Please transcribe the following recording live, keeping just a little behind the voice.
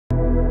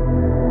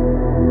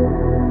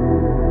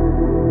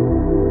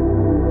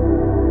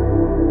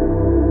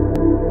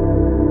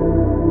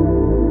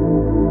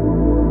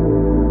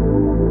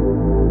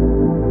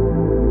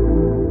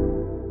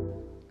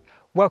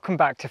Welcome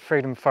back to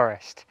Freedom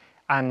Forest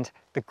and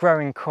the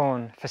Growing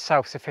Corn for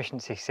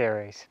Self-Sufficiency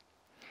series.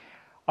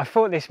 I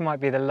thought this might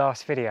be the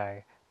last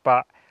video,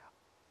 but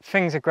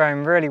things are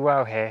growing really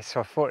well here, so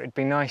I thought it'd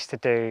be nice to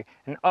do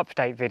an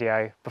update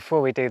video before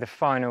we do the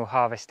final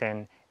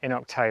harvesting in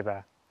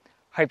October.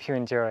 Hope you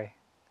enjoy.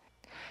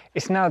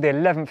 It's now the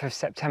 11th of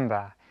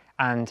September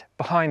and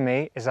behind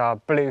me is our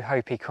Blue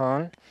Hopi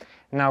corn,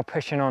 now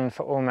pushing on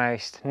for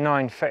almost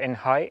 9 foot in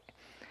height.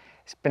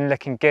 It's been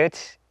looking good,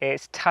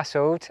 it's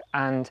tasseled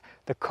and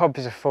the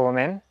cobs are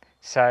forming,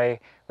 so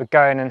we'll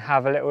go in and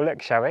have a little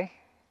look, shall we?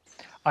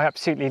 I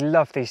absolutely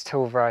love these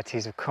tall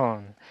varieties of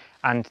corn,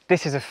 and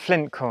this is a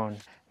flint corn,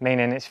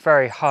 meaning it's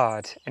very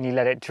hard and you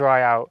let it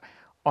dry out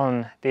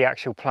on the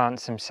actual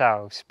plants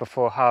themselves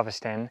before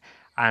harvesting,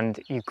 and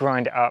you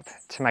grind it up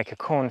to make a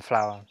corn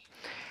flour.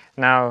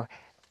 Now,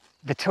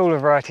 the taller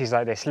varieties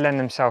like this lend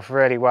themselves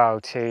really well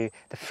to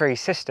the Three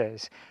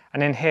Sisters,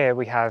 and in here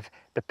we have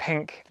the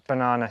pink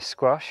banana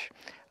squash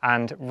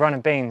and runner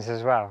beans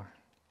as well.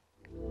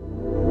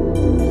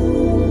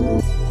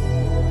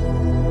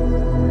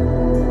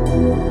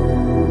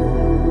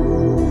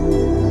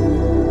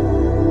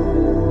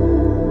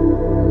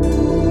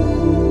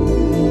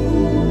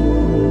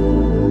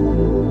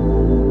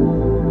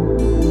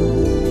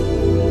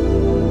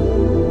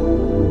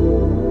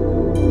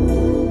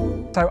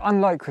 So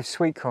unlike with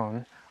sweet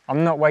corn,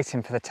 I'm not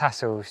waiting for the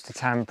tassels to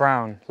turn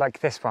brown like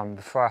this one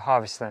before I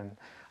harvest them.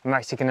 I'm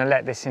actually going to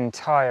let this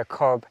entire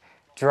cob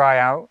dry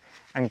out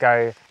and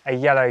go a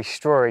yellow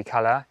strawy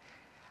colour,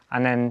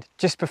 and then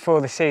just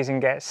before the season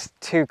gets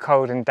too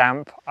cold and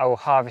damp, I will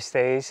harvest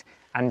these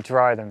and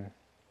dry them.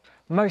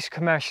 Most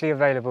commercially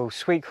available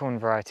sweet corn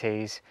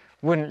varieties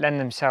wouldn't lend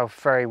themselves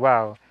very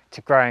well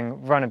to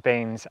growing runner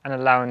beans and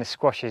allowing the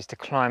squashes to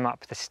climb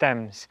up the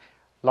stems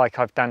like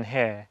I've done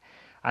here,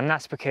 and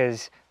that's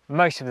because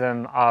most of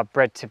them are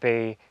bred to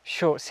be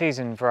short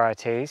season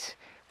varieties,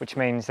 which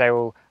means they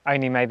will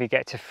only maybe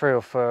get to 3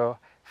 or 4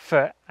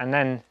 foot and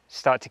then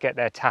start to get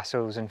their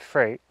tassels and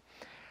fruit.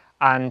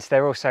 And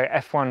they're also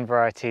F1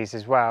 varieties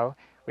as well,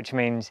 which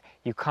means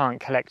you can't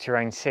collect your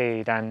own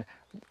seed and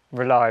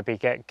reliably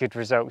get good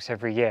results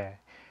every year.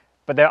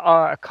 But there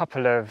are a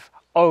couple of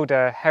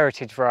older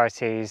heritage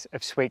varieties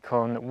of sweet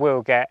corn that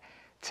will get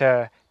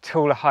to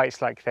taller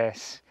heights like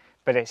this,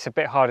 but it's a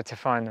bit harder to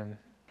find them.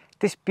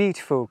 This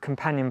beautiful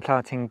companion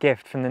planting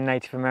gift from the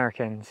Native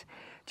Americans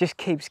just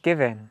keeps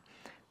giving,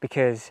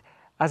 because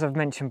as I've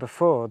mentioned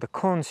before, the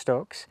corn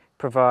stalks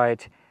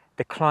provide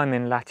the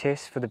climbing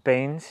lattice for the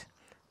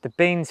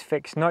beans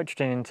fix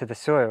nitrogen into the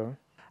soil,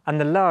 and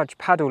the large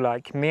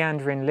paddle-like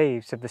meandering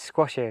leaves of the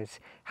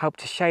squashes help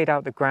to shade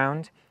out the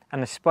ground,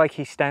 and the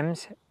spiky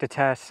stems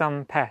deter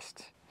some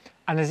pests.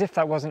 And as if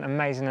that wasn't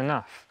amazing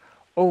enough,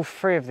 all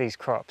 3 of these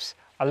crops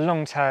are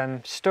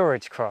long-term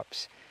storage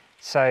crops.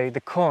 So the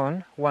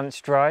corn,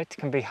 once dried,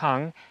 can be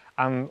hung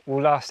and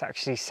will last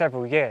actually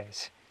several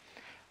years.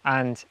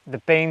 And the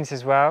beans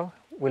as well,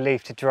 we'll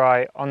leave to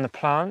dry on the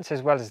plants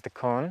as well as the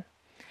corn.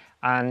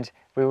 And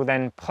we will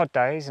then pod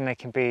those and they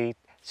can be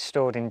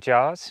stored in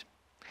jars.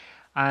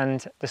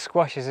 And the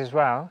squashes as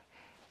well,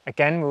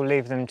 again, we'll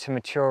leave them to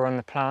mature on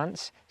the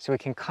plants so we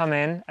can come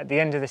in at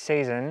the end of the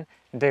season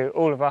and do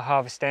all of our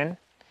harvesting,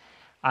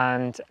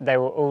 and they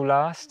will all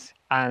last.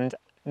 And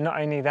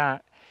not only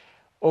that,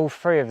 all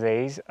 3 of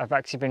these have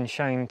actually been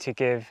shown to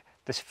give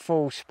this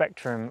full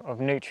spectrum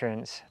of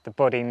nutrients the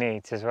body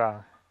needs as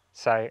well.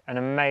 So an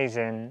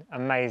amazing,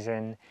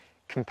 amazing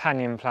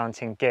companion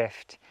planting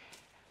gift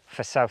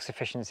for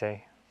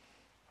self-sufficiency.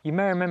 You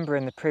may remember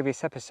in the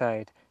previous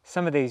episode,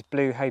 some of these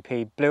Blue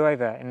Hopi blew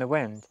over in the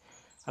wind,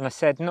 and I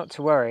said not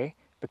to worry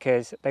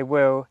because they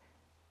will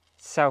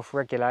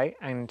self-regulate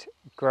and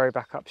grow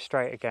back up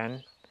straight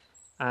again.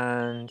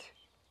 And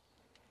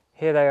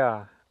here they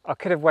are. I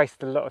could have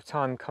wasted a lot of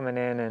time coming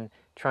in and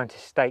trying to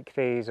stake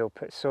these or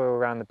put soil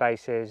around the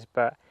bases,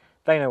 but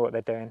they know what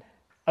they're doing.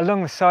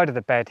 Along the side of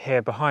the bed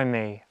here behind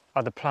me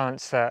are the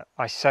plants that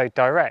I sowed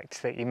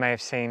direct that you may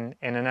have seen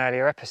in an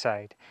earlier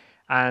episode.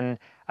 And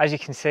as you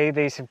can see,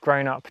 these have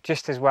grown up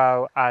just as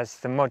well as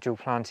the module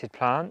planted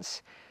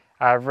plants,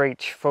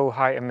 reach full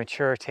height and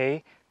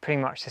maturity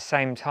pretty much the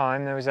same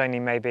time. There was only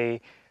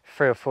maybe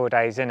 3 or 4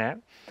 days in it.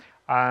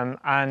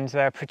 And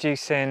they're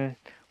producing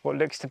what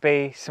looks to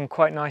be some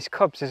quite nice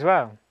cobs as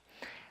well.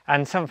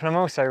 And something I'm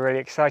also really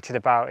excited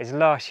about is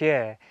last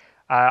year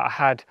I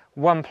had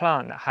one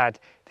plant that had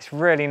this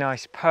really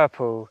nice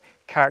purple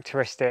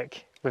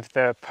characteristic with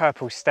the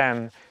purple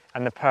stem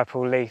and the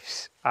purple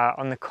leaves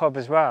on the cob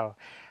as well.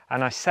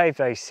 And I saved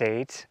those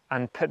seeds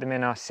and put them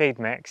in our seed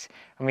mix,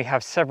 and we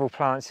have several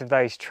plants of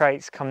those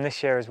traits come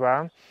this year as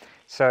well.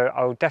 So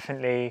I'll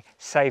definitely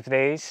save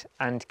these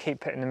and keep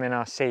putting them in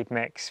our seed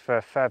mix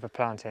for further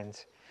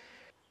plantings.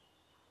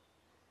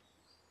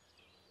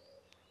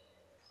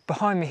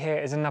 Behind me here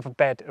is another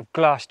bed of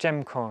glass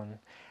gem corn,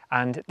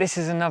 and this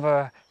is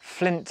another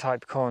flint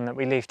type corn that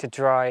we leave to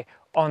dry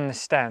on the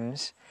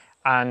stems,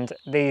 and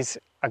these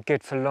are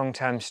good for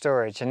long-term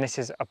storage, and this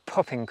is a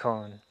popping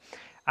corn.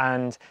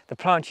 And the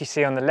plants you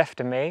see on the left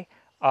of me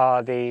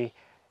are the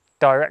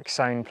direct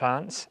sown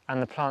plants, and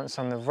the plants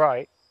on the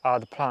right are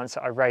the plants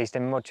that I raised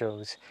in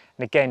modules.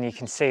 And again, you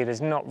can see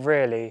there's not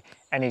really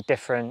any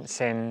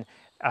difference in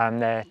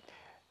their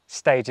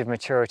stage of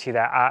maturity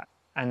they're at,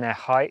 and their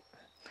height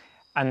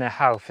and their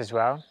health as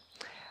well.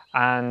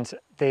 And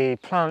the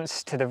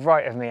plants to the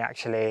right of me,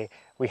 actually,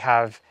 we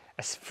have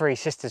 3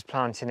 sisters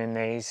planting in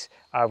these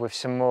with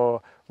some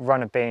more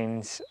runner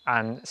beans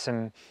and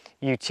some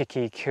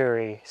Uchiki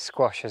curry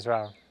squash as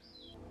well.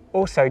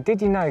 Also,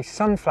 did you know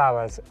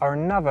sunflowers are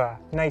another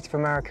Native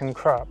American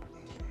crop?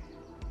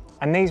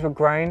 And these were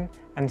grown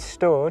and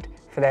stored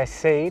for their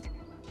seed,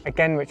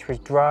 again which was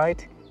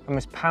dried and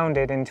was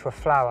pounded into a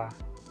flour.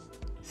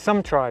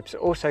 Some tribes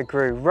also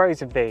grew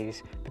rows of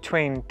these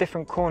between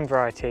different corn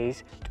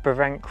varieties to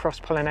prevent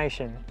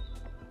cross-pollination.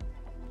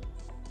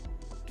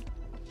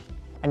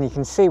 And you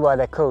can see why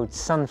they're called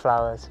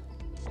sunflowers.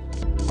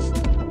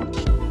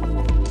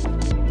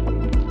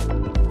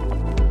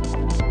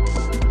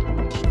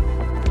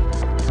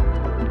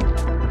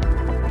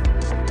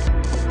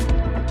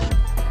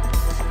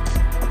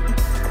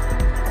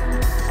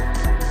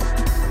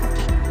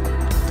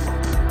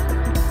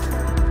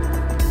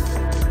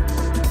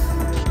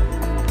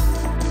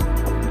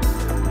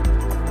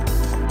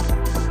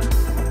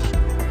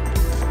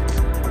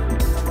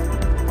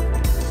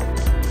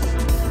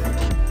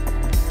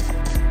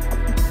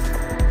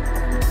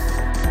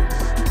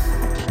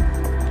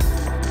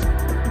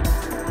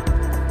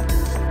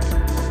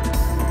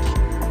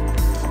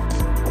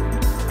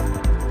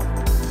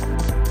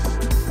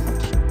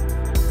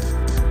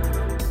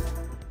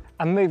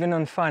 And moving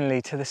on finally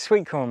to the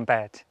sweetcorn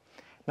bed.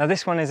 Now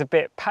this one is a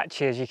bit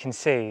patchy, as you can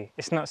see.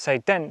 It's not so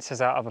dense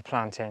as our other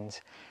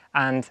plantings.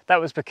 And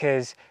that was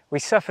because we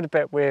suffered a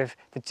bit with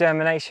the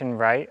germination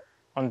rate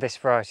on this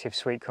variety of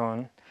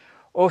sweetcorn.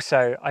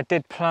 Also, I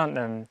did plant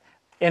them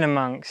in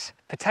amongst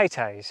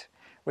potatoes,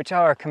 which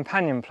are a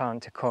companion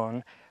plant to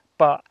corn,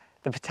 but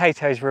the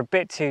potatoes were a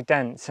bit too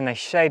dense and they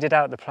shaded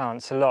out the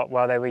plants a lot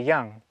while they were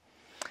young.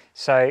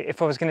 So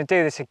if I was going to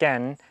do this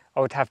again,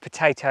 I would have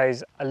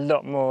potatoes a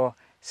lot more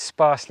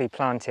sparsely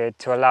planted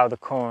to allow the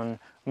corn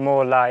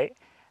more light,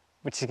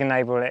 which is going to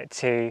enable it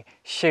to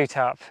shoot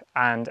up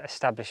and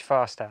establish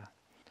faster.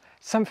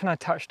 Something I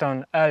touched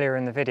on earlier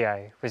in the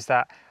video was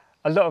that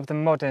a lot of the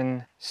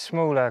modern,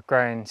 smaller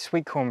grown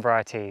sweetcorn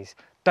varieties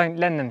don't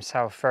lend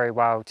themselves very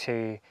well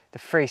to the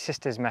Three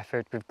Sisters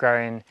method with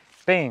growing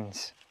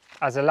beans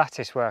as a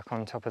lattice work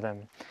on top of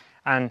them.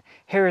 And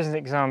here is an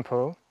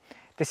example.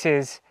 This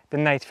is the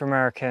Native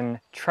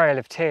American Trail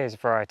of Tears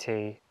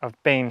variety of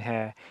bean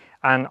here.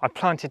 And I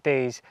planted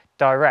these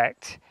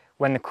direct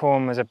when the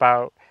corn was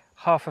about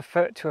 1/2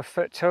 foot to 1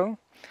 foot tall.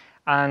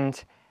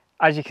 And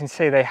as you can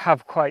see, they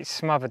have quite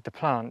smothered the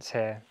plants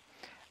here.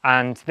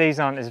 And these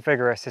aren't as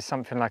vigorous as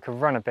something like a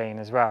runner bean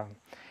as well.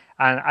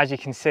 And as you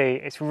can see,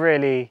 it's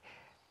really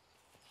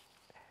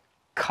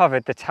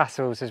covered the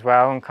tassels as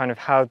well and kind of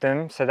held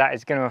them. So that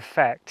is going to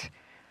affect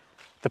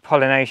the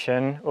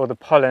pollination or the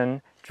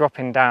pollen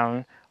dropping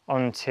down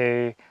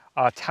onto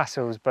our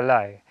tassels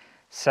below.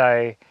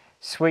 So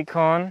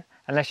sweetcorn,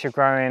 unless you're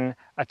growing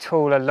a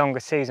taller, longer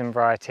season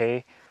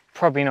variety,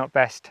 probably not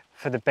best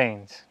for the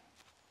beans.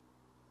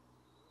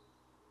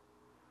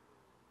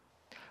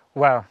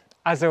 Well,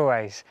 as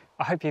always,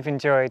 I hope you've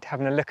enjoyed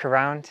having a look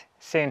around,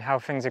 seeing how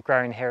things are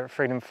growing here at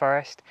Freedom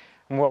Forest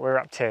and what we're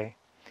up to.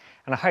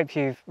 And I hope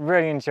you've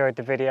really enjoyed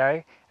the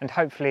video and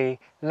hopefully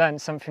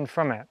learned something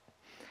from it.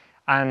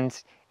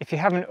 And if you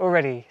haven't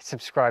already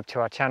subscribed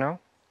to our channel,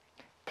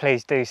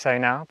 please do so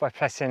now by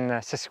pressing the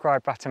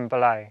subscribe button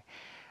below.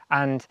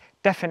 And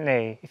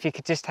definitely, if you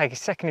could just take a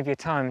second of your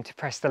time to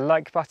press the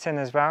like button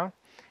as well,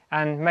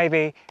 and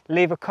maybe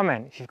leave a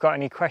comment if you've got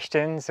any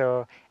questions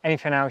or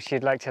anything else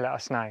you'd like to let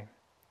us know.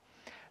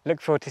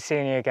 Look forward to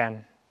seeing you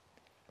again.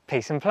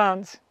 Peace and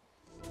plants.